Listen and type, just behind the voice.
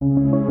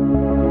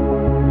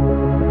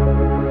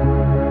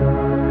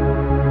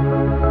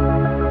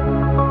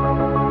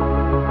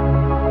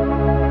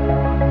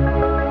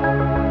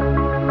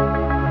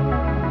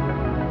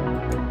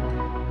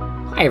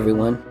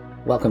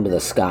Welcome to the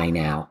Sky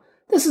Now.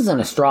 This is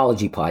an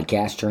astrology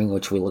podcast during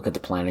which we look at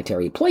the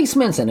planetary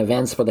placements and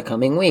events for the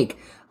coming week.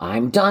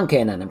 I'm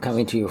Duncan, and I'm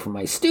coming to you from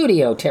my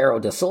studio,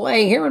 Tarot de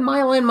Soleil, here in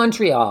Mile End,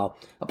 Montreal,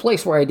 a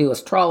place where I do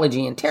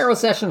astrology and tarot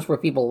sessions for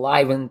people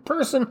live in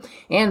person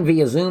and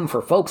via Zoom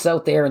for folks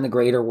out there in the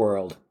greater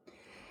world.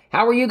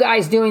 How are you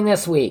guys doing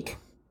this week?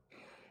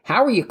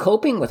 How are you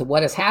coping with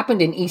what has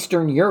happened in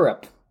Eastern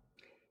Europe?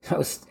 I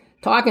was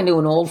talking to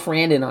an old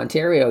friend in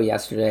Ontario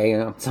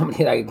yesterday,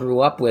 somebody that I grew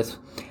up with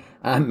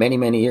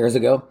many years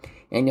ago,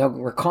 and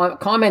we're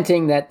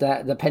commenting that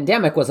the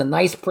pandemic was a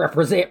nice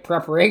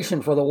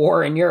preparation for the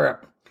war in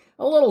Europe.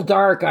 A little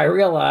dark, I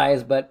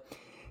realize, but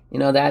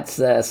that's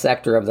the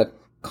sector of the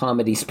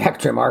comedy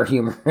spectrum our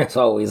humor is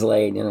always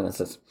laid. It's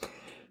just,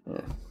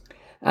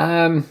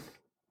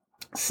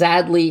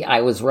 sadly, I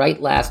was right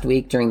last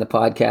week during the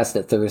podcast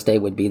that Thursday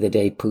would be the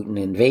day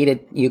Putin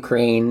invaded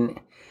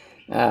Ukraine.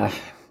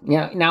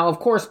 Now, of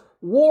course,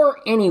 war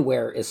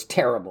anywhere is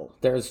terrible.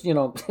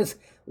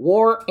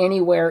 War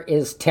anywhere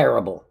is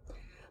terrible.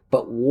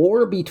 But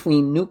war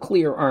between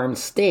nuclear-armed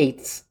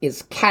states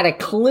is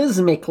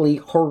cataclysmically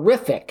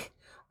horrific,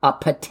 a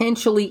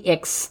potentially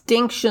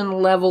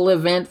extinction-level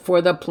event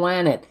for the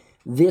planet.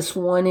 This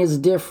one is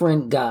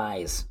different,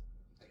 guys.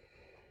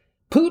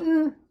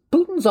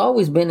 Putin's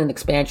always been an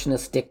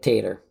expansionist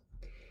dictator,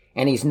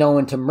 and he's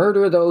known to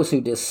murder those who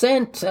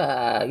dissent,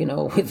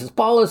 with his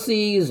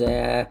policies.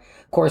 Of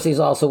course, he's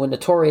also a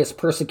notorious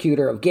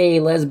persecutor of gay,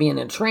 lesbian,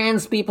 and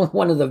trans people,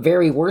 one of the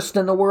very worst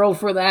in the world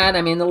for that.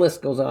 I mean, the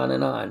list goes on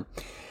and on.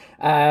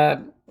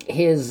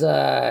 His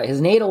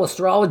natal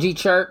astrology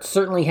chart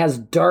certainly has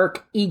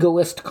dark,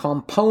 egoist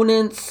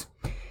components,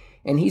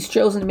 and he's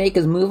chosen to make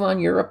his move on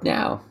Europe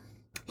now.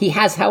 He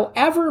has,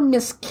 however,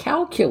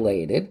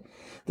 miscalculated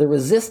the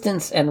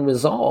resistance and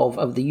resolve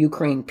of the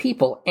Ukraine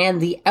people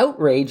and the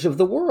outrage of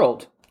the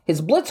world.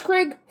 His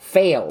blitzkrieg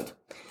failed.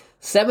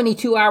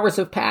 72 hours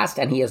have passed,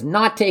 and he has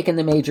not taken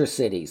the major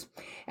cities.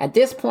 At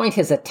this point,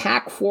 his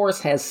attack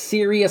force has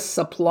serious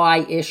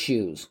supply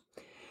issues.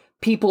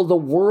 People the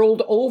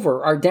world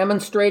over are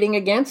demonstrating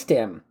against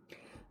him,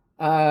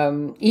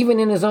 even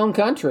in his own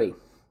country.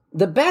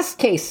 The best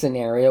case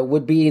scenario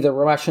would be the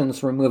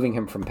Russians removing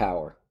him from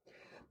power.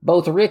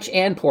 Both rich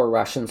and poor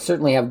Russians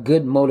certainly have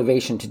good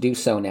motivation to do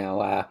so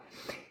now.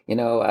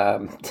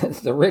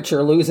 The rich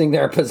are losing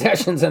their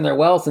possessions and their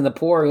wealth, and the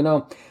poor,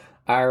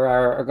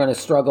 are going to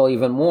struggle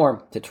even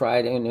more to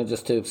try to,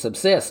 just to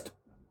subsist.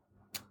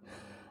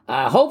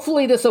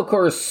 Hopefully this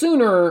occurs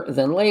sooner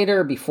than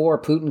later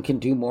before Putin can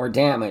do more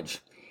damage.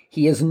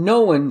 He is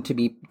known to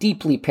be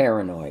deeply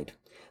paranoid.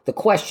 The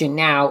question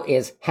now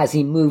is, has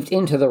he moved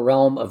into the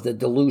realm of the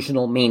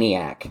delusional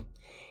maniac?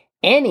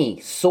 Any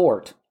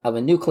sort of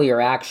a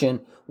nuclear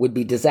action would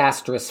be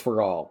disastrous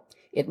for all.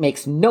 It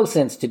makes no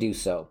sense to do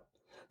so.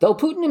 Though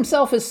Putin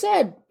himself has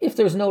said, if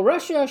there's no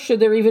Russia, should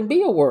there even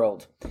be a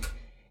world?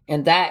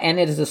 And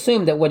it is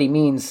assumed that what he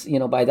means,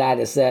 by that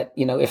is that,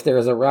 if there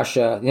is a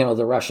Russia,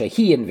 the Russia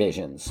he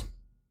envisions.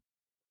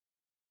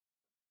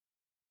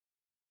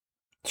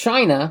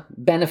 China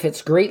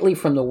benefits greatly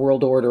from the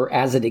world order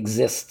as it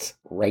exists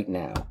right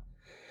now.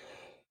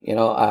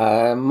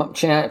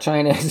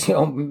 China is,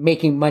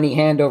 making money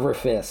hand over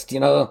fist,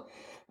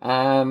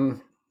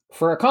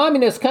 for a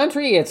communist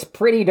country, it's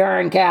pretty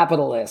darn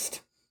capitalist.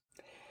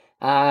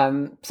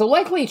 So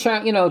likely,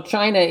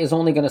 China is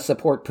only going to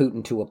support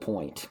Putin to a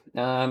point.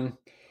 And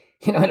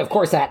of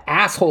course that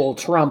asshole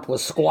Trump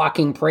was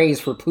squawking praise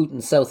for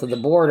Putin south of the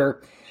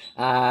border,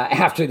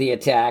 after the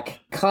attack.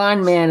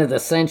 Con man of the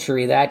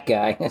century, that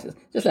guy.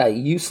 Just a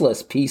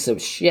useless piece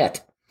of shit.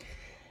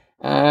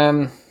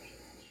 Can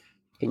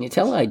you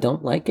tell I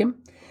don't like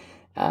him?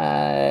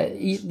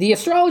 The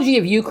astrology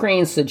of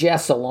Ukraine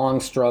suggests a long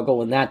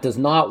struggle, and that does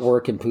not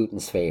work in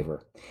Putin's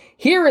favor.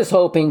 Here is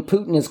hoping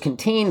Putin is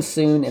contained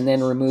soon and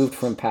then removed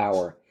from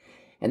power.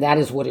 And that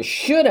is what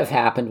should have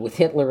happened with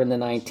Hitler in the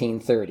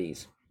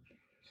 1930s.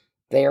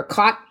 They are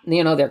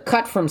they're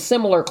cut from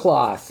similar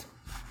cloth.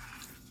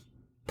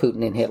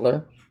 Putin and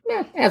Hitler,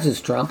 as is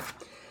Trump.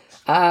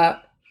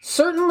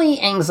 Certainly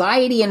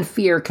anxiety and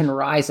fear can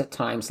rise at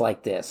times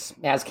like this,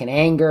 as can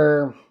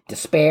anger,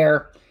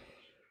 despair.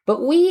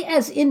 But we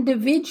as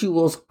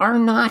individuals are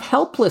not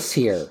helpless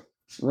here.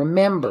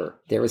 Remember,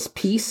 there is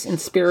peace in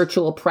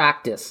spiritual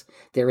practice,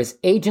 there is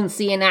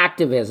agency in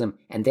activism,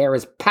 and there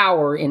is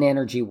power in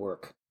energy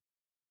work.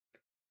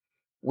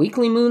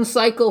 Weekly moon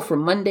cycle from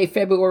Monday,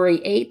 February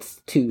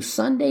 8th to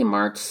Sunday,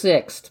 March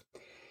 6th.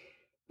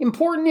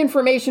 Important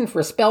information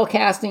for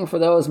spellcasting for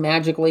those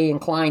magically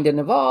inclined and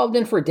evolved,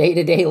 and for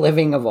day-to-day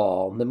living of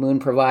all. The moon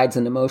provides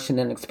an emotion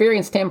and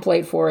experience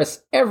template for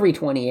us every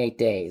 28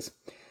 days.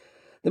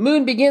 The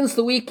moon begins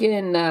the week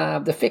in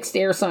the fixed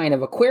air sign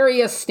of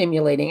Aquarius,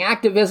 stimulating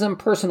activism,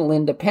 personal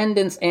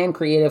independence, and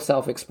creative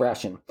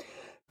self-expression.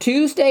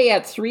 Tuesday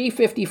at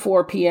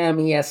 3:54 p.m.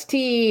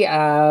 EST,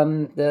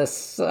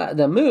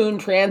 the moon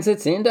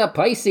transits into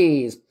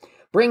Pisces,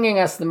 bringing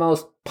us the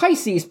most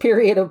Pisces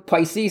period of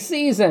Pisces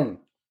season.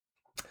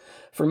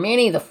 For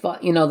many, the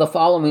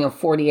following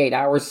 48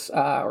 hours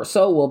or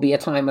so will be a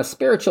time of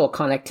spiritual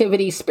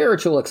connectivity,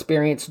 spiritual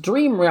experience,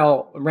 dream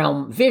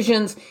realm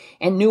visions,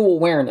 and new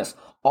awareness,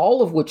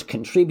 all of which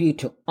contribute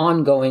to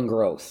ongoing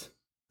growth.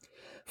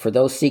 For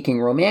those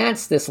seeking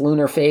romance, this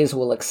lunar phase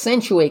will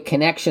accentuate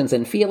connections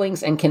and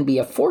feelings and can be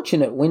a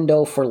fortunate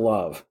window for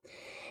love.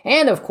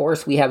 And of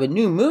course, we have a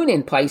new moon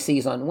in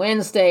Pisces on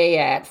Wednesday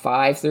at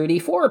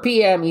 5:34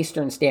 p.m.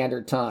 Eastern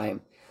Standard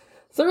Time.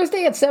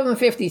 Thursday at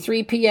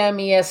 7:53 p.m.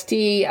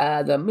 EST,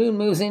 the moon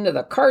moves into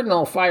the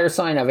cardinal fire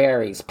sign of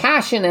Aries.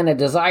 Passion and a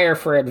desire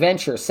for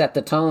adventure set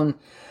the tone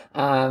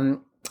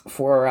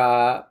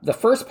for the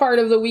first part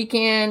of the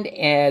weekend.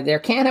 There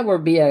can, however,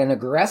 be an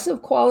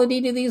aggressive quality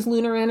to these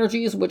lunar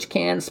energies, which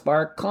can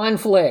spark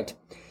conflict.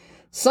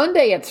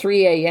 Sunday at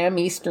 3 a.m.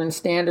 Eastern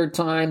Standard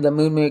Time, the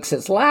moon makes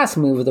its last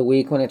move of the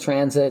week when it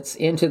transits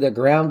into the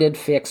grounded,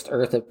 fixed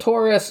Earth of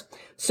Taurus.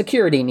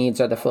 Security needs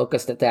are the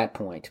focus at that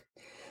point.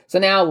 So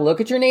now look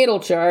at your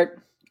natal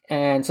chart.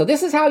 And so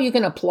this is how you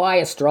can apply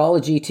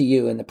astrology to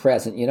you in the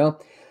present,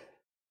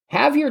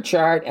 Have your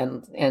chart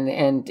and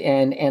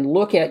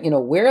look at,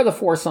 where the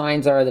 4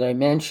 signs are that I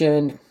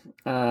mentioned.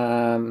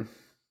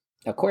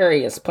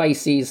 Aquarius,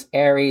 Pisces,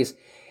 Aries,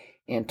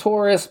 and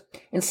Taurus,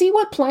 and see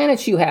what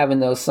planets you have in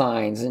those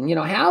signs, and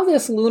how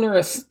this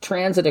lunar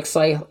transit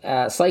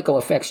cycle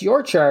affects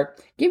your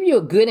chart. Give you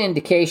a good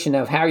indication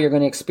of how you're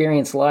going to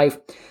experience life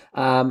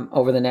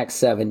over the next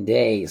 7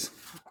 days.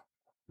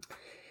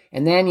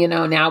 And then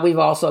now we've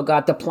also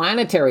got the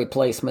planetary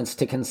placements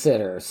to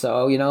consider.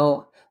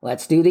 So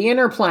let's do the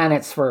inner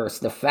planets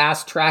first. The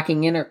fast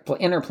tracking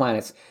inner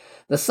planets.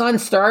 The sun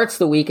starts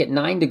the week at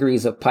 9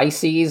 degrees of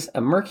Pisces,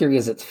 Mercury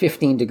is at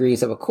 15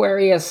 degrees of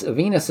Aquarius,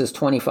 Venus is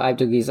 25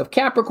 degrees of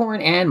Capricorn,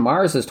 and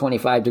Mars is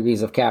 25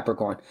 degrees of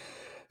Capricorn.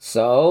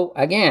 So,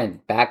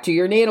 again, back to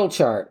your natal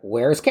chart.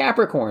 Where's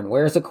Capricorn?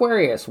 Where's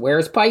Aquarius?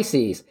 Where's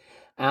Pisces?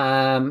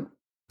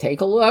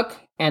 Take a look,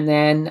 and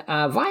then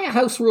via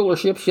house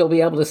rulerships, you'll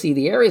be able to see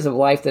the areas of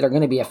life that are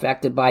going to be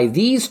affected by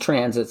these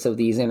transits of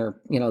these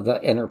the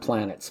inner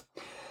planets.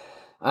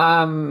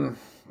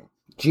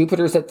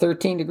 Jupiter's at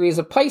 13 degrees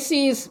of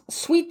Pisces.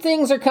 Sweet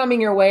things are coming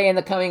your way in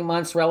the coming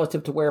months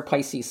relative to where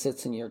Pisces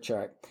sits in your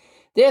chart.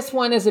 This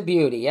one is a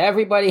beauty.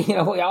 Everybody,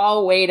 we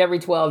all wait every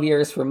 12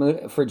 years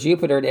for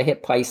Jupiter to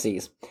hit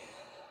Pisces.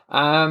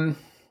 And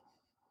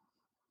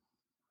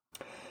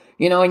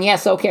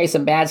yes, okay,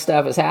 some bad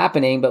stuff is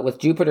happening, but with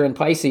Jupiter and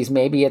Pisces,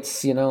 maybe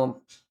it's,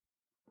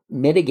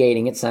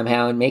 mitigating it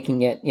somehow and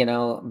making it,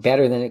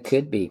 better than it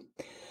could be.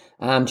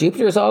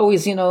 Jupiter is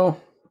always,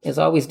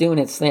 doing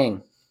its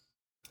thing.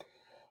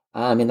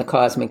 In the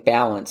cosmic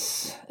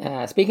balance.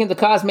 Speaking of the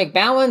cosmic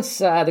balance,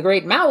 the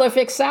great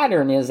malefic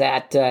Saturn is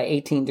at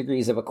 18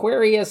 degrees of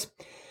Aquarius.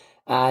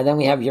 Then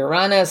we have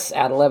Uranus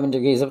at 11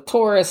 degrees of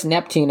Taurus,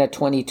 Neptune at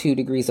 22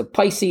 degrees of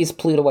Pisces,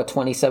 Pluto at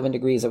 27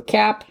 degrees of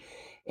Cap,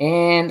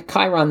 and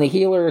Chiron the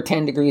healer,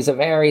 10 degrees of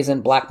Aries,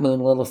 and Black Moon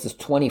Lilith is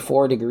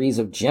 24 degrees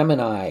of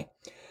Gemini.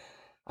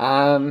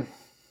 Now,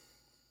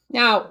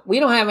 we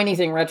don't have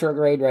anything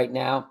retrograde right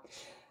now.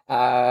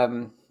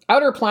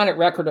 Outer planet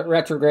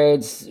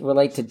retrogrades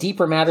relate to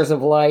deeper matters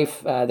of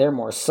life. They're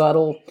more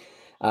subtle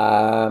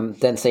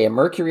than, say, a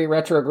Mercury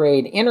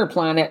retrograde. Inner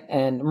planet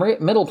and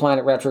middle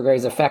planet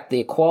retrogrades affect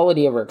the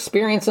quality of our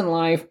experience in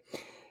life.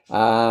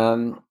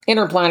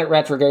 Inner planet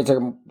retrogrades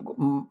are,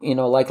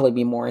 likely to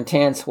be more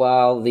intense,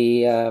 while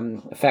the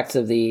effects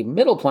of the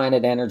middle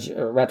planet energy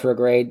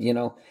retrograde,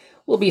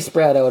 will be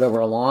spread out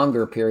over a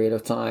longer period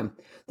of time.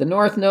 The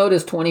North Node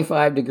is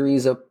 25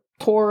 degrees of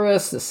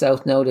Taurus. The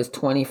South Node is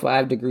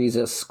 25 degrees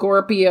of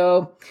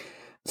Scorpio.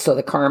 So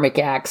the karmic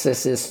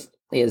axis is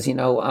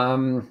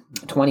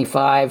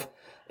 25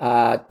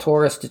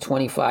 Taurus to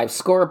 25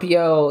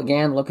 Scorpio.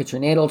 Again, look at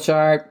your natal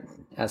chart.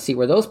 See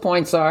where those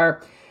points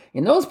are.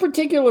 In those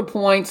particular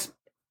points,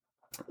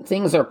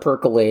 things are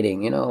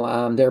percolating.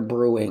 They're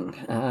brewing.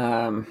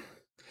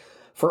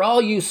 For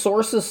all you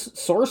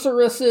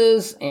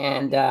sorceresses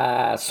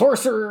and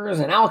sorcerers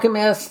and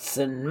alchemists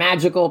and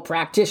magical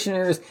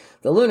practitioners,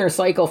 the lunar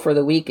cycle for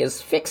the week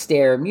is fixed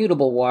air,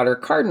 mutable water,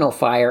 cardinal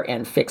fire,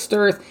 and fixed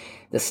earth.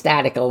 The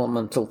static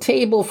elemental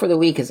table for the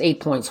week is 8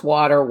 points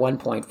water, 1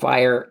 point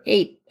fire,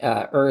 8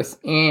 earth,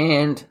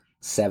 and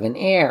 7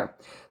 air.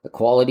 The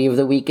quality of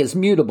the week is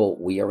mutable.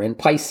 We are in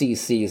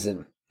Pisces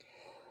season.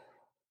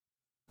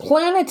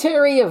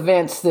 Planetary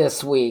events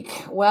this week.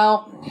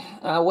 Well,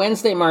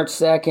 Wednesday, March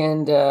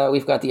 2nd,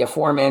 we've got the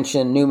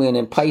aforementioned new moon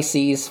in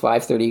Pisces,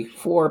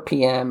 5:34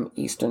 p.m.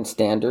 Eastern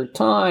Standard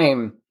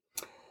Time.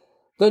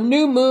 The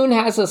new moon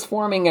has us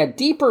forming a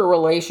deeper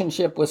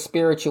relationship with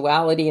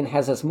spirituality and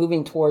has us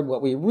moving toward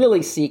what we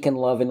really seek in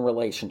love and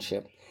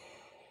relationship.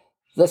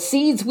 The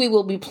seeds we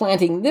will be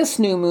planting this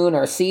new moon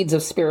are seeds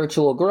of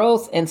spiritual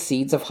growth and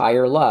seeds of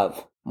higher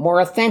love,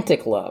 more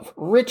authentic love,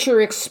 richer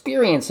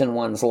experience in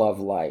one's love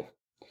life.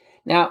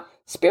 Now,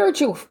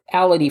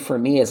 spirituality for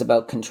me is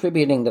about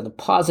contributing to the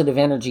positive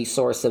energy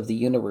source of the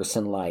universe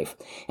and life,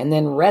 and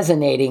then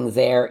resonating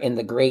there in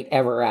the great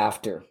ever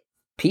after.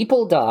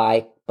 People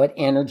die, but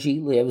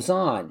energy lives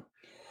on.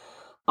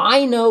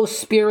 I know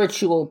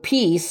spiritual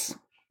peace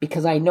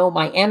because I know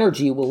my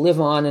energy will live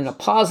on in a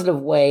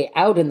positive way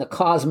out in the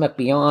cosmic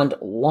beyond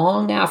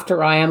long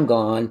after I am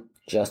gone,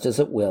 just as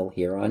it will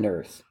here on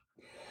Earth.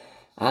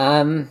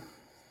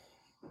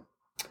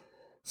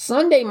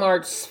 Saturday,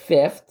 March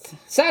 5th,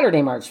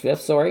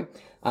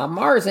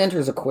 Mars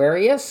enters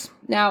Aquarius.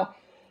 Now,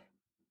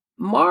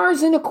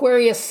 Mars in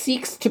Aquarius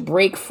seeks to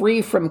break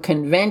free from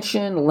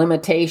convention,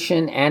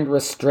 limitation, and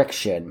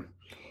restriction.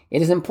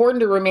 It is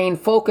important to remain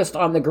focused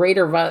on the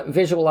greater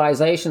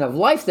visualization of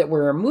life that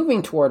we're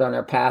moving toward on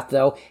our path,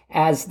 though,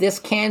 as this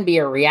can be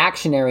a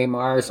reactionary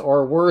Mars,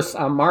 or worse,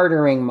 a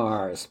martyring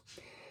Mars.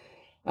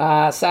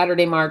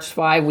 Saturday, March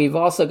 5, we've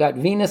also got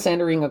Venus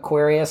entering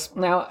Aquarius.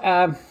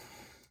 Now,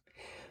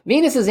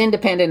 Venus is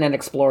independent and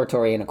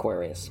exploratory in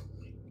Aquarius.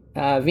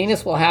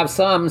 Venus will have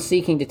some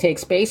seeking to take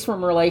space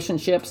from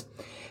relationships.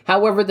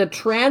 However, the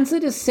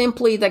transit is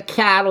simply the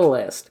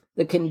catalyst.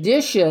 The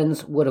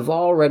conditions would have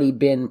already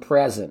been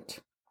present.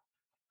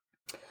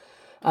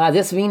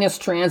 This Venus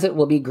transit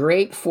will be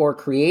great for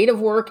creative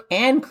work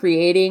and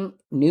creating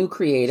new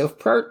creative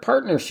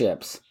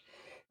partnerships.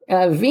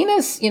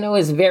 Venus,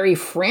 is very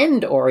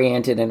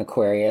friend-oriented in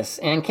Aquarius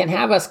and can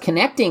have us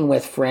connecting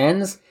with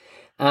friends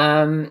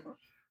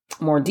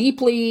more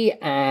deeply,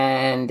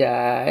 and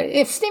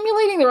if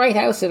stimulating the right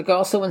house, it could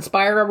also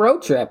inspire a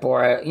road trip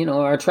or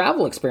a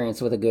travel experience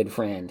with a good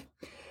friend.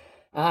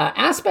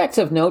 Aspects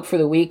of note for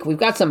the week. We've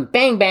got some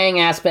bang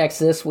aspects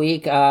this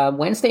week.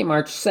 Wednesday,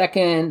 March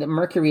 2nd,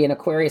 Mercury in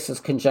Aquarius is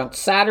conjunct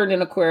Saturn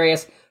in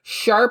Aquarius.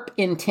 Sharp,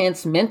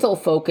 intense mental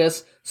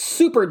focus,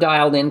 super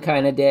dialed in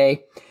kind of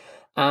day.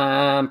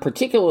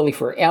 Particularly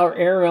for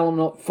air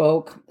element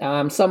folk.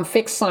 Some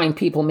fixed sign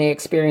people may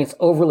experience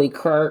overly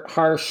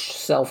harsh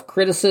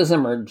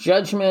self-criticism or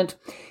judgment.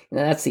 And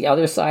that's the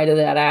other side of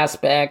that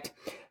aspect.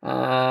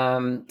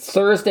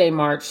 Thursday,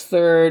 March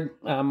 3rd,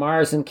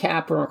 Mars in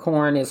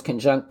Capricorn is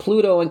conjunct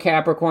Pluto in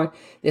Capricorn.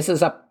 This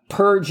is a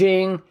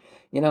purging,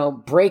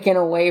 breaking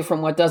away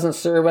from what doesn't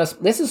serve us.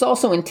 This is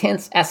also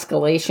intense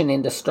escalation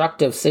in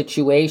destructive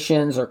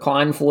situations or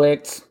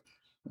conflicts,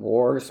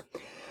 wars.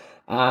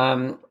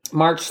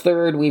 March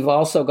 3rd, we've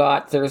also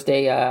got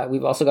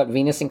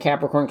Venus in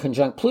Capricorn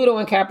conjunct Pluto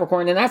in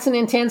Capricorn, and that's an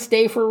intense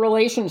day for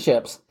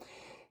relationships.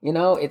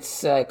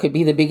 It's could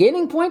be the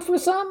beginning point for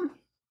some,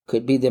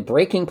 could be the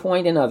breaking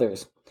point in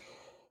others.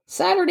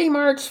 Saturday,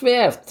 March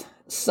 5th,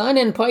 Sun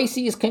in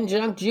Pisces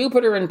conjunct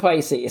Jupiter in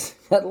Pisces.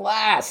 At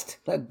last,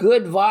 a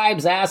good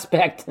vibes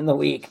aspect in the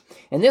week.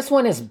 And this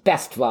one is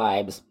best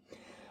vibes.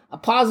 A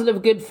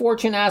positive good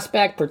fortune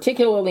aspect,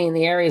 particularly in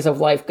the areas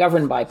of life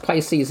governed by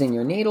Pisces in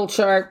your natal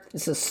chart.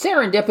 This is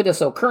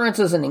serendipitous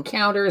occurrences and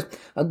encounters,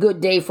 a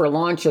good day for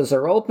launches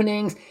or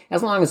openings,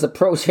 as long as the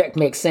project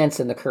makes sense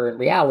in the current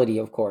reality,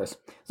 of course.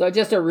 So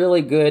just a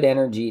really good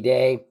energy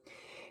day.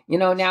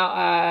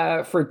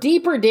 Now, for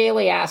deeper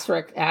daily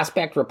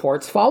aspect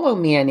reports, follow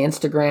me on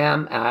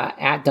Instagram,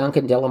 at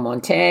Duncan de la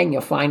Montagne.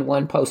 You'll find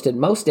one posted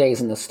most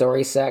days in the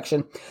story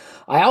section.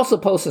 I also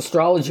post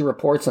astrology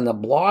reports on the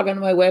blog on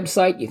my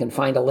website. You can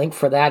find a link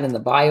for that in the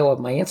bio of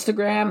my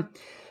Instagram.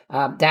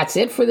 That's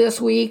it for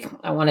this week.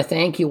 I want to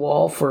thank you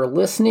all for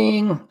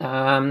listening.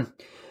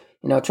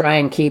 Try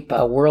and keep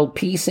world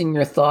peace in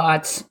your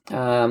thoughts,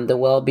 the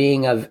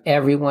well-being of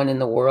everyone in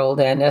the world,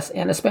 and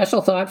a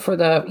special thought for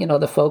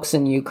the folks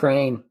in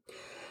Ukraine.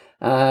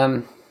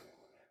 I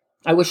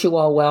wish you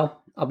all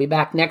well. I'll be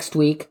back next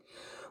week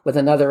with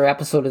another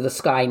episode of The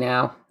Sky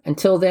Now.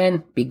 Until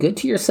then, be good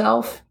to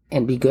yourself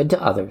and be good to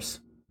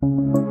others.